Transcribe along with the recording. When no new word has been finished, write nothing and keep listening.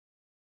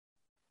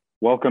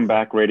Welcome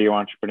back, radio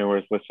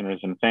entrepreneurs, listeners,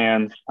 and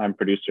fans. I'm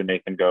producer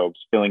Nathan Gobes,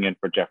 filling in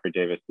for Jeffrey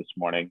Davis this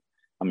morning.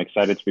 I'm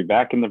excited to be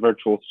back in the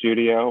virtual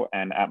studio,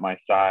 and at my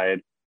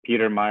side,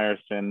 Peter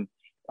Myerson,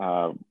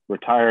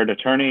 retired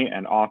attorney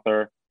and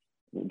author,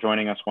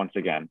 joining us once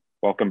again.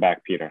 Welcome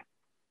back, Peter.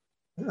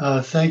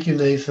 Thank you,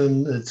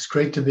 Nathan. It's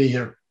great to be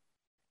here.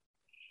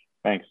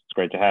 Thanks. It's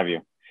great to have you.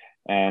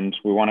 And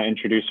we want to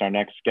introduce our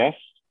next guest,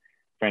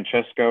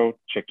 Francesco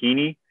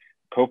Cecchini,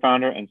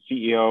 co-founder and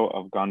CEO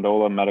of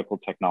Gondola Medical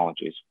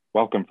Technologies.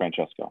 Welcome,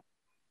 Francesco.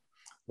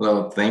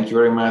 Well, thank you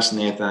very much,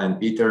 Nathan and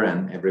Peter,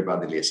 and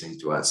everybody listening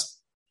to us.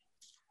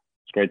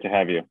 It's great to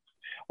have you.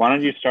 Why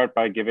don't you start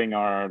by giving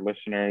our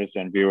listeners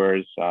and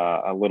viewers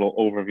a little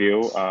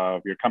overview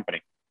of your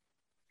company?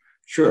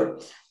 Sure.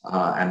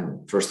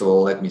 And first of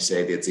all, let me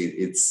say that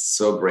it's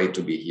so great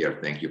to be here.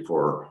 Thank you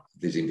for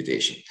this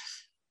invitation.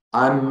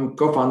 I'm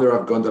co-founder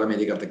of Gondola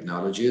Medical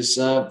Technologies,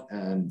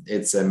 and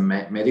it's a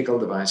medical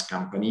device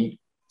company,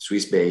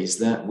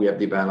 Swiss-based. We have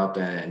developed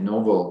a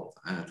novel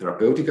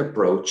therapeutic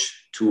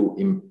approach to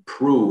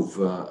improve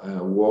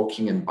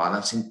walking and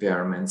balance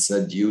impairments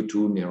due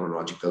to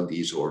neurological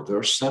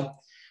disorders.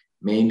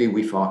 Mainly,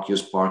 we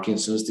focus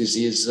Parkinson's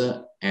disease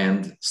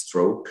and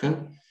stroke,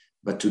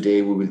 but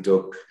today we will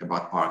talk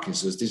about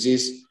Parkinson's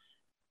disease.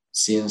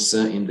 Since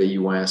in the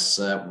US,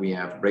 we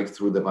have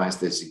breakthrough device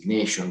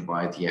designation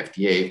by the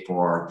FDA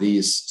for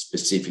this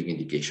specific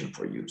indication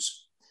for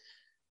use.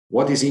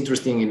 What is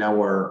interesting in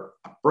our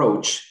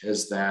approach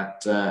is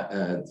that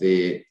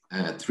the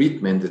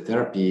treatment, the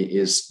therapy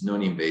is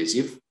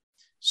non-invasive,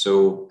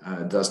 so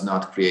does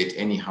not create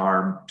any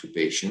harm to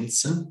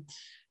patients,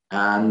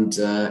 and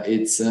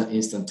it's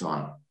instant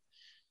on.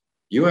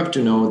 You have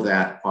to know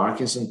that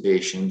Parkinson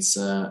patients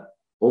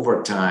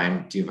over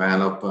time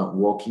develop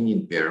walking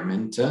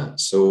impairment,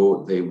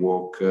 so they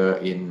walk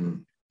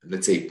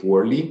let's say,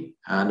 poorly,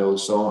 and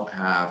also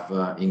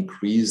have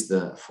increased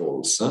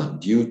falls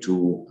due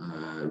to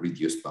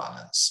reduced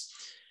balance.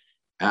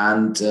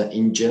 And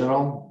in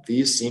general,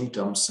 these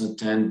symptoms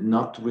tend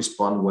not to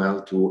respond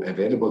well to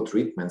available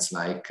treatments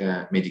like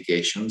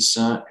medications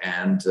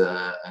and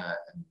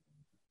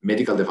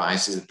medical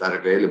devices that are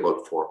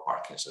available for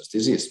Parkinson's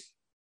disease.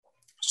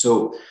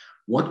 So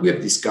what we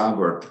have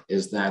discovered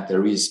is that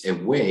there is a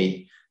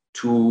way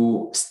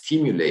to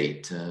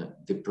stimulate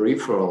the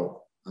peripheral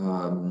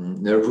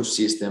nervous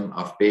system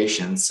of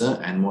patients,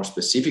 and more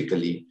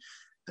specifically,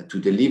 to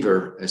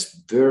deliver a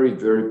very,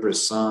 very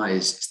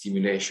precise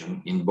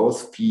stimulation in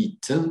both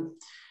feet,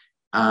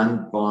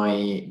 and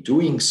by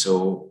doing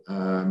so,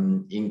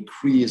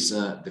 increase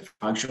the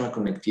functional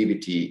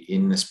connectivity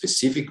in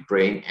specific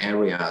brain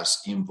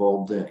areas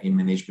involved in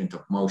management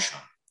of motion.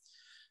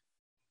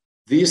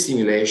 This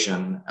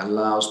stimulation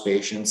allows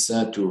patients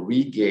to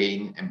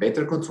regain a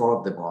better control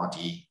of the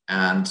body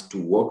and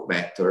to walk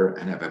better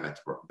and have a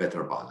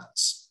better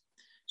balance.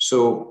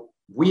 So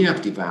we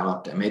have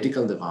developed a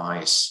medical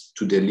device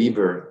to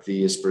deliver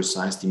this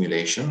precise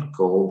stimulation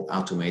called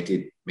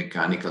automated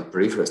mechanical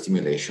peripheral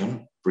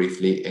stimulation,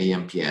 briefly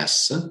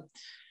AMPS.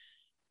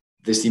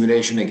 The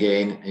stimulation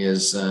again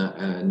is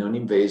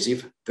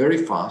non-invasive, very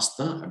fast,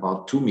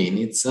 about 2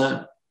 minutes,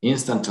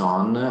 instant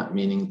on,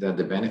 meaning that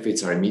the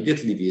benefits are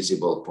immediately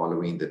visible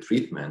following the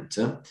treatment.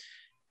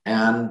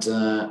 And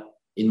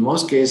in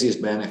most cases,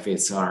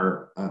 benefits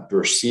are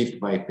perceived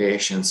by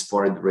patients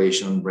for a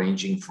duration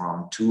ranging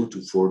from 2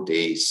 to 4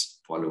 days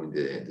following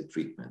the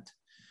treatment.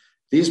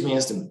 This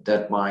means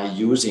that by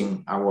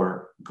using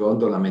our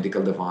Gondola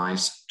medical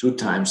device 2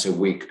 times a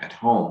week at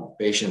home,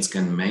 patients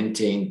can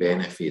maintain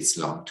benefits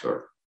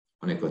long-term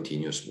on a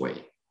continuous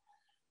way.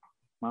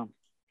 Wow.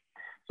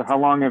 So how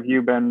long have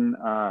you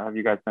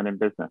guys been in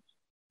business?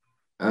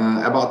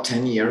 About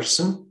 10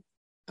 years.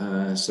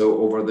 So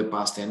over the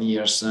past 10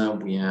 years,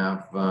 we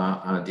have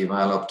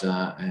developed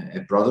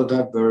a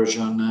prototype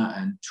version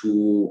and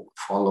 2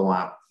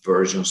 follow-up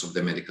versions of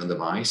the medical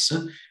device,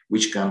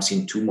 which comes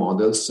in 2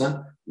 models.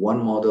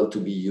 One model to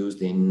be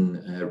used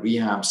in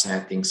rehab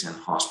settings and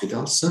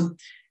hospitals,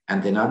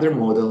 and another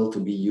model to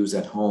be used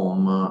at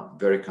home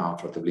very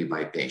comfortably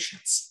by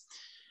patients.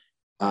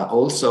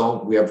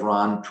 Also, we have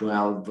run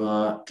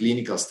 12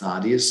 clinical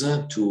studies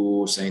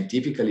to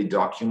scientifically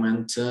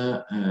document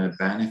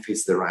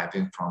benefits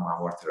deriving from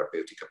our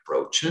therapeutic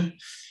approach.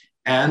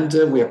 And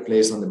we have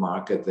placed on the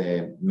market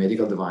the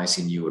medical device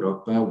in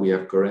Europe. We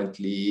have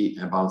currently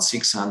about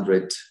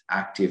 600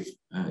 active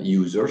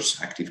users,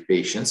 active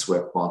patients who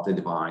have bought the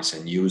device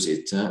and use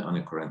it on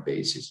a current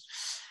basis.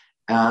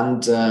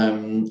 And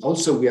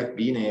also, we have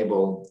been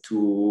able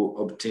to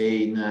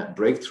obtain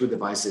breakthrough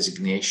device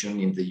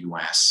designation in the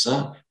US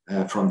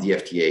from the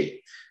FDA,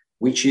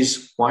 which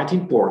is quite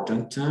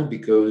important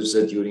because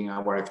during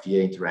our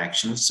FDA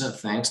interactions,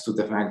 thanks to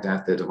the fact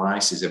that the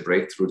device is a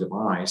breakthrough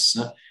device,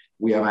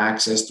 we have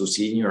access to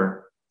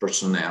senior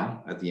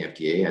personnel at the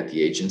FDA, at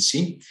the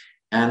agency,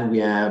 and we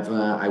have,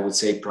 I would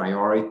say,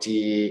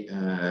 priority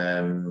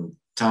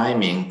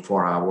timing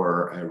for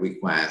our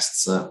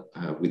requests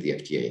with the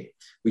FDA,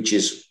 which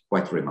is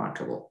quite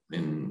remarkable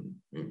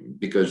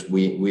because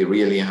we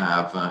really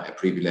have a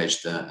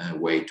privileged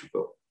way to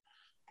go.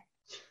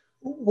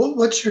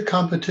 What's your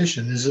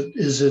competition?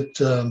 Is it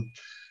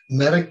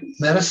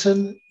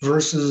medicine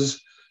versus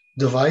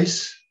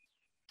device?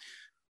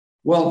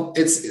 Well,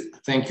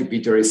 thank you,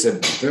 Peter. It's a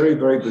very,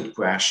 very good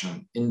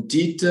question.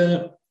 Indeed,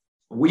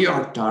 we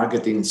are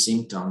targeting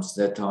symptoms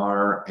that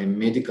are a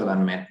medical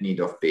unmet need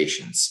of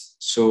patients.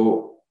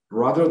 So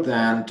rather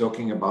than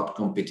talking about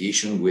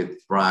competition with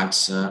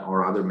drugs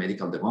or other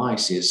medical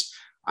devices,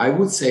 I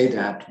would say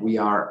that we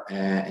are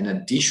an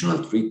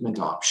additional treatment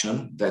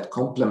option that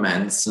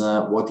complements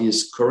what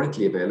is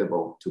currently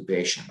available to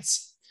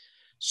patients.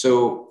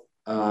 So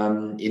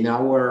in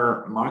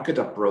our market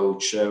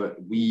approach,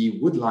 we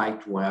would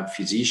like to have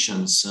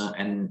physicians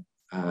and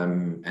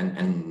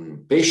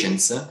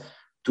patients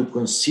to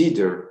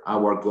consider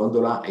our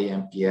Gondola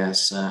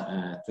AMPS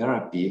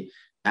therapy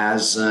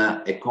as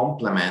a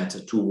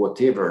complement to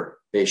whatever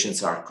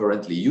patients are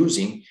currently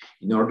using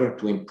in order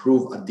to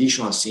improve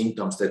additional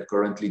symptoms that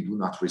currently do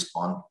not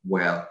respond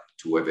well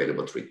to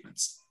available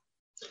treatments.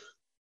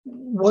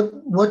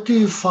 What do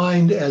you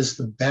find as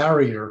the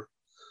barrier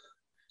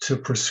to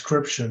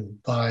prescription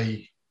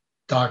by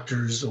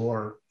doctors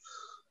or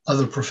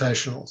other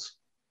professionals?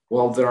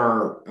 Well, there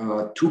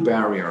are two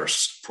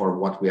barriers for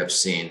what we have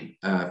seen.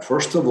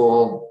 First of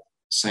all,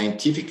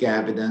 scientific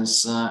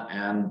evidence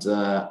and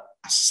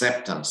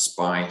acceptance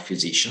by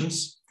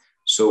physicians.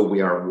 So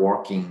we are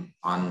working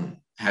on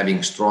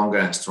having stronger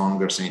and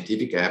stronger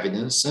scientific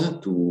evidence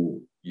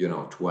to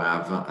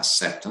have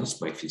acceptance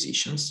by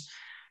physicians.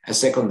 And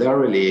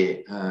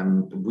secondarily,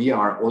 we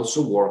are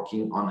also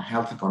working on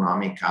health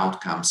economic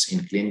outcomes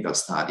in clinical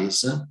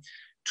studies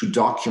to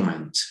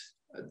document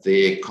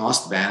the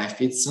cost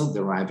benefits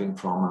deriving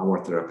from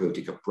our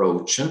therapeutic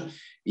approach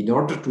in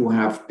order to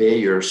have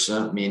payers,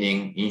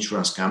 meaning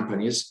insurance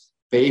companies,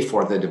 pay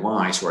for the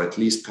device or at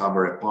least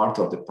cover a part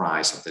of the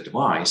price of the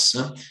device,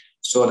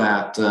 so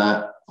that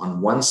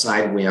on one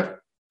side we have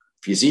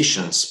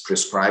physicians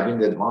prescribing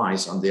the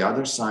device, on the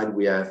other side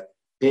we have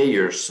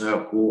payers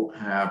who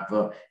have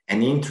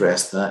an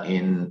interest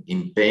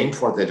in paying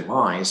for the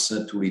device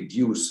to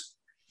reduce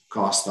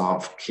cost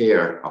of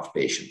care of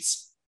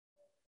patients.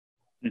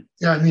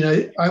 Yeah, I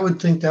mean, I would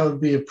think that would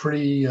be a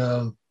pretty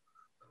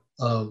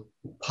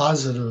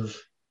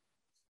positive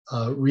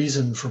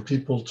reason for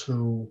people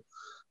to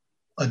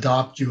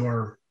adopt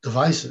your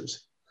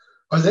devices.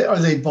 Are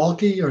they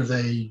bulky? Are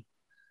they?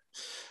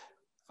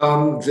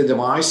 The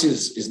device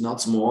is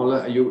not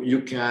small.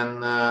 You can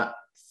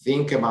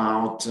think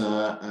about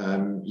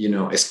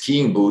a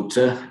skiing boot,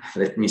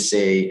 let me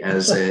say,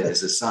 as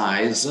a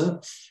size,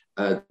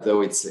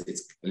 though it's a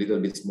little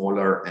bit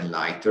smaller and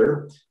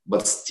lighter.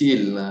 But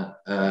still,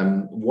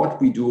 what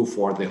we do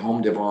for the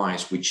home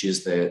device, which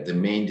is the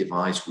main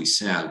device we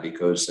sell,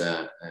 because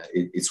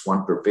it's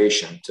one per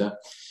patient.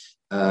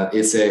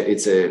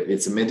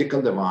 It's a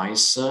medical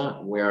device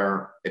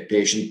where a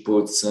patient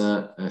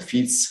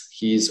fits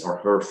his or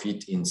her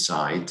feet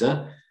inside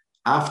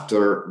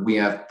after we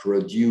have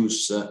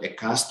produced a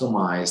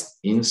customized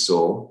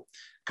insole.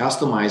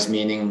 Customized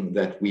meaning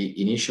that we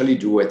initially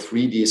do a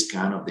 3D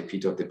scan of the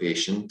feet of the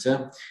patient,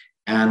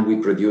 and we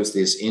produce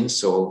this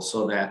insole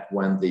so that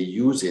when they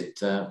use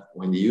it,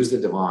 when they use the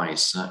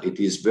device, it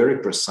is very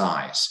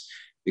precise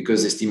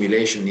because the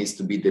stimulation needs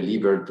to be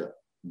delivered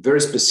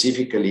very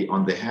specifically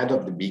on the head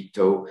of the big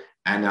toe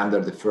and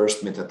under the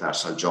first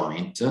metatarsal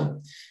joint.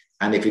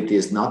 And if it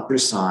is not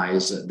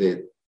precise,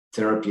 the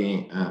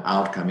therapy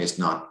outcome is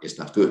not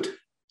good.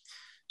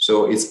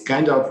 So it's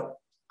kind of,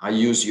 I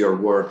use your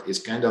word, it's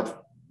kind of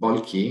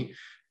bulky,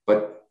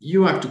 but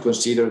you have to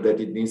consider that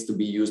it needs to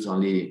be used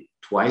only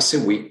twice a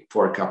week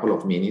for a couple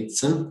of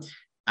minutes.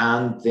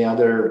 And the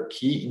other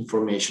key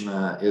information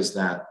is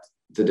that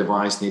the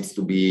device needs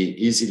to be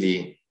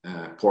easily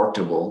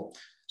portable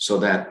so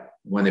that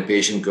when a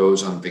patient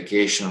goes on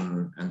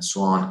vacation and so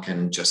on,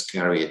 can just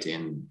carry it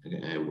in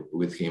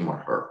with him or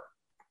her.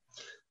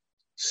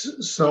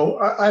 So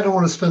I don't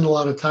want to spend a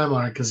lot of time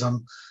on it because I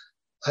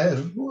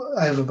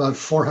have about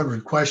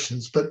 400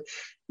 questions. But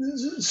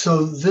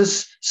so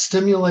this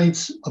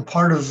stimulates a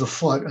part of the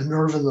foot, a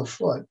nerve in the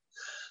foot,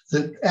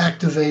 that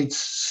activates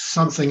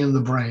something in the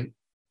brain.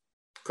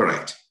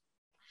 Correct.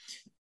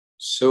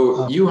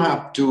 So you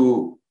have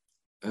to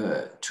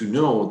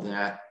know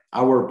that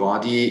our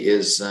body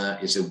is a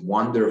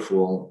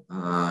wonderful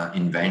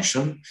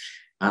invention,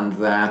 and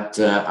that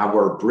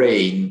our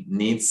brain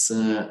needs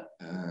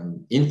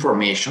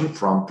information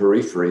from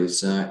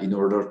peripheries in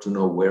order to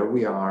know where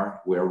we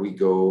are, where we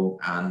go,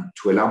 and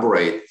to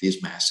elaborate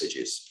these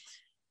messages.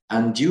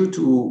 And due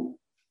to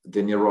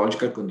the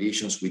neurological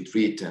conditions we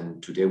treat,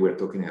 and today we're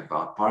talking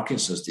about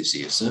Parkinson's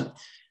disease,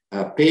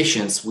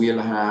 patients will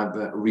have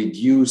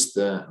reduced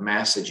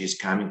messages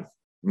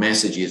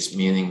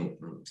meaning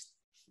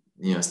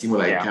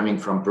stimuli coming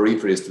from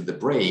peripheries to the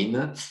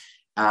brain,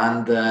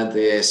 and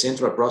the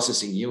central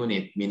processing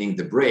unit, meaning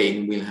the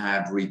brain, will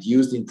have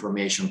reduced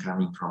information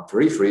coming from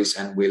peripheries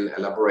and will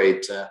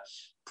elaborate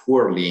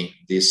poorly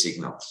these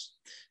signals.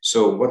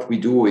 So what we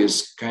do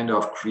is kind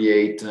of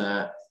create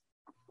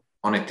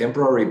on a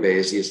temporary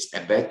basis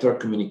a better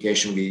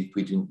communication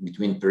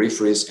between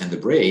peripheries and the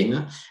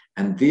brain,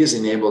 and this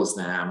enables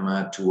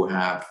them to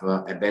have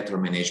a better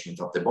management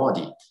of the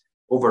body.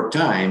 Over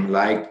time,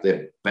 like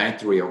the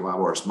battery of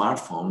our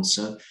smartphones,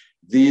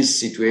 this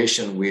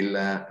situation will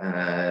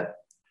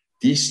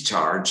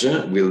discharge,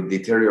 will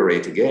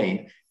deteriorate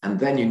again, and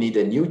then you need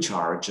a new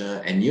charge,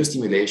 a new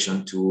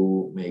stimulation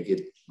to make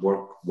it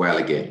work well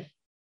again.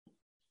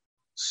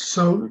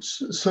 So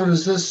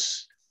does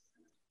this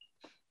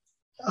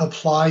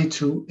apply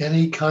to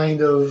any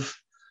kind of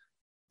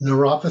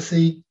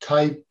neuropathy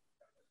type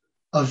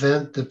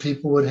event that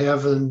people would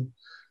have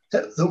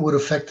that would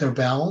affect their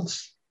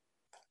balance?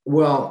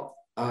 Well,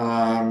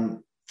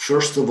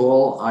 first of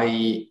all,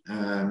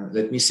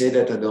 let me say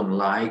that I don't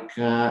like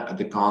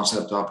the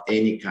concept of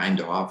any kind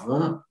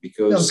of,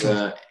 because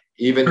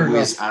even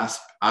with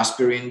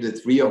aspirin, the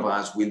three of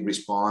us will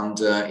respond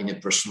in a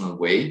personal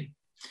way.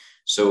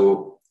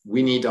 So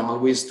we need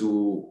always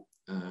to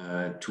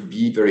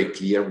be very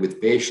clear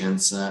with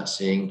patients,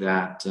 saying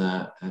that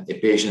a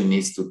patient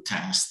needs to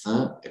test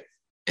a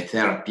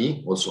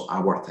therapy, also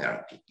our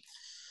therapy.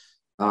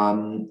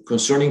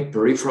 Concerning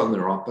peripheral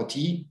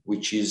neuropathy,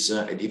 which is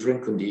a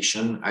different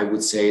condition, I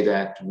would say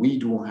that we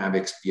do have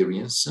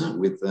experience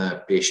with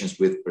patients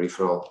with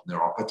peripheral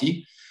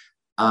neuropathy.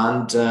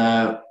 And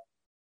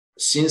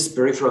since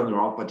peripheral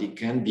neuropathy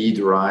can be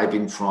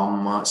deriving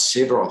from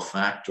several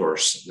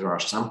factors, there are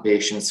some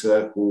patients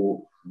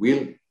who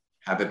will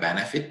have a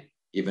benefit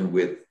even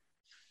with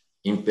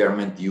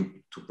impairment due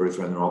to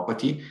peripheral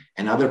neuropathy,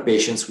 and other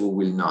patients who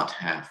will not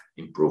have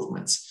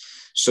improvements.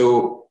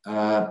 So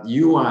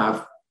you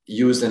have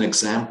used an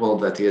example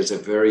that is a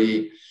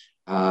very,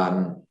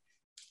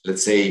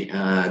 let's say,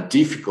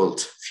 difficult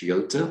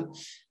field.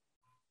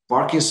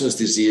 Parkinson's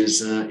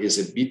disease is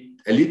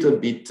a little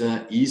bit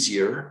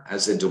easier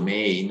as a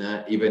domain,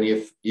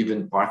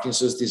 even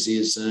Parkinson's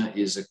disease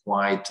is a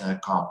quite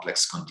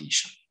complex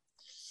condition.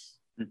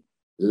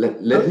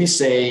 Let me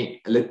say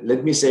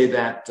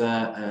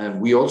that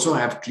we also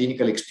have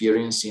clinical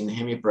experience in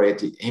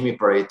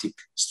hemiparetic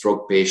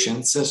stroke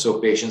patients,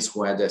 so patients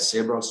who had a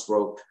cerebral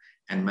stroke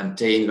and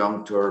maintain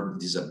long-term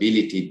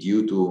disability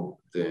due to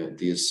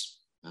this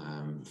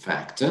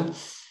fact.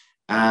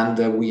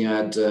 And we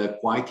had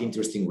quite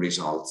interesting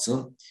results.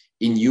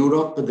 In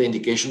Europe, the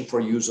indication for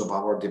use of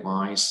our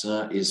device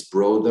is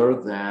broader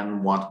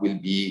than what will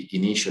be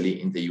initially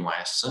in the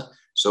US.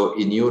 So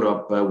in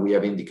Europe, we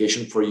have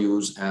indication for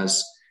use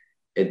as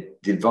a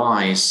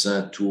device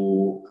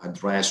to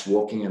address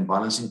walking and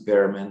balance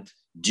impairment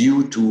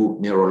due to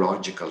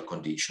neurological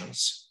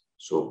conditions.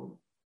 So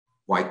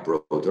quite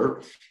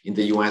broader. In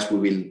the US, we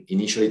will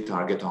initially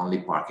target only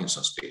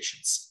Parkinson's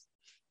patients.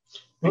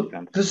 Well,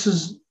 this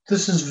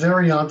is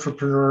very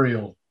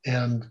entrepreneurial.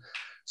 And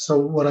so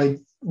what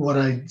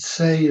I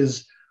say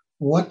is,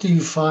 what do you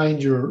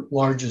find your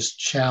largest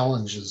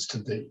challenges to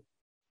be?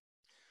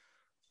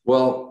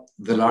 Well,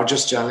 the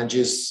largest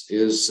challenges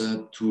is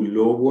to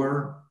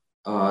lower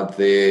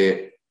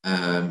the,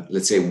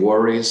 let's say,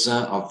 worries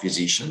of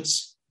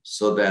physicians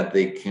so that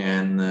they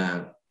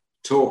can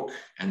talk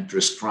and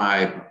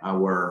prescribe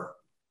our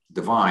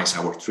device,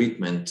 our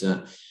treatment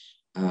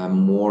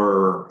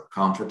more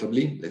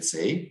comfortably, let's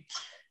say.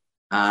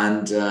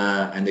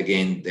 And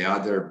again, the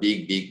other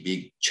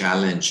big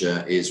challenge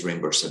is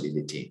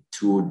reimbursability,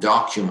 to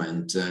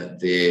document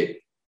the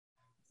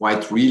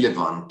quite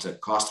relevant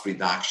cost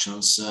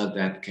reductions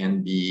that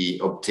can be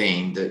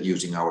obtained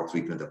using our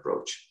treatment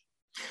approach.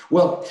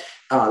 Well,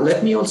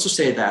 let me also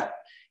say that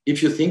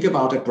if you think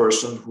about a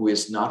person who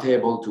is not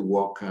able to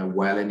walk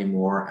well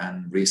anymore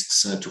and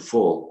risks to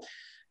fall,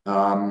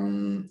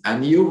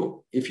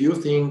 if you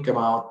think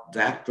about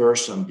that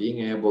person being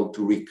able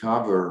to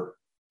recover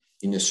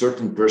in a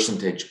certain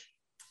percentage,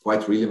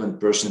 quite relevant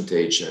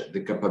percentage,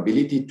 the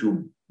capability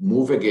to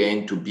move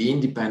again, to be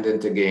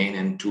independent again,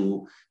 and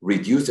to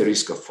reduce the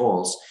risk of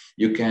falls,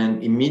 you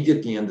can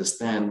immediately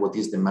understand what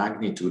is the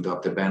magnitude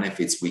of the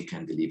benefits we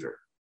can deliver.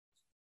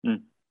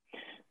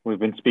 We've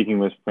been speaking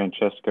with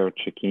Francesco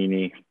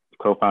Cecchini,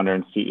 co-founder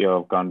and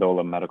CEO of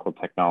Gondola Medical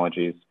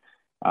Technologies.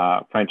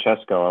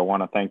 Francesco, I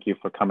want to thank you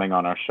for coming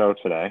on our show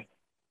today.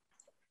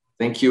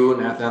 Thank you,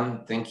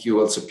 Nathan. Thank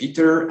you also,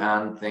 Peter,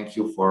 and thank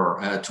you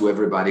to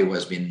everybody who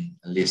has been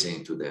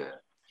listening to the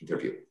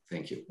interview.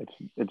 Thank you.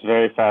 It's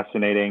very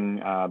fascinating,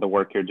 the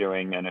work you're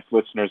doing. And if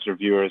listeners or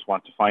viewers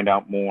want to find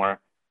out more,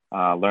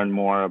 learn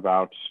more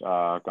about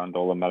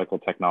Gondola Medical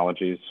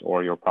Technologies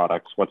or your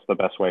products, what's the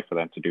best way for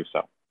them to do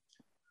so?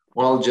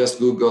 Well, just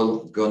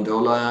Google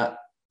Gondola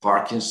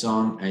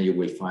Parkinson and you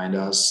will find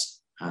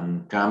us,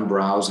 and come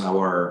browse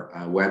our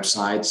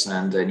website,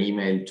 send an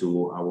email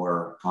to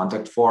our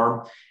contact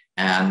form,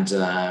 and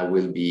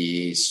we'll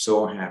be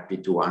so happy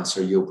to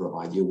answer you,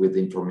 provide you with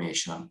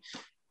information.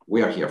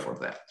 We are here for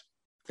that.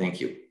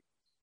 Thank you.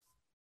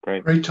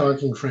 Great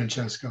talking,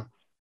 Francesco.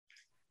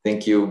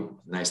 Thank you.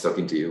 Nice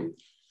talking to you.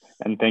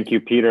 And thank you,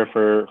 Peter,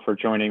 for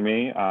joining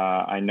me.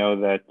 I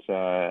know that,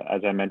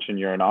 as I mentioned,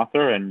 you're an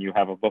author and you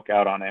have a book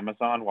out on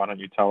Amazon. Why don't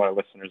you tell our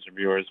listeners and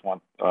viewers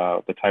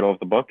the title of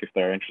the book if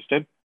they're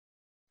interested?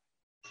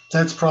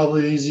 That's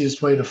probably the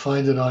easiest way to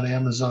find it on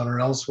Amazon or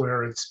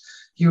elsewhere. It's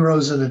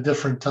Heroes in a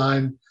Different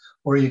Time,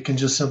 or you can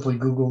just simply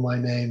Google my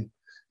name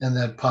and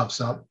that pops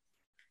up.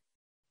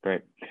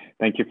 Great.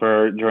 Thank you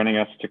for joining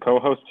us to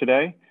co-host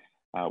today.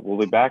 We'll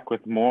be back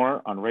with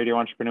more on Radio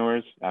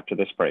Entrepreneurs after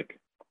this break.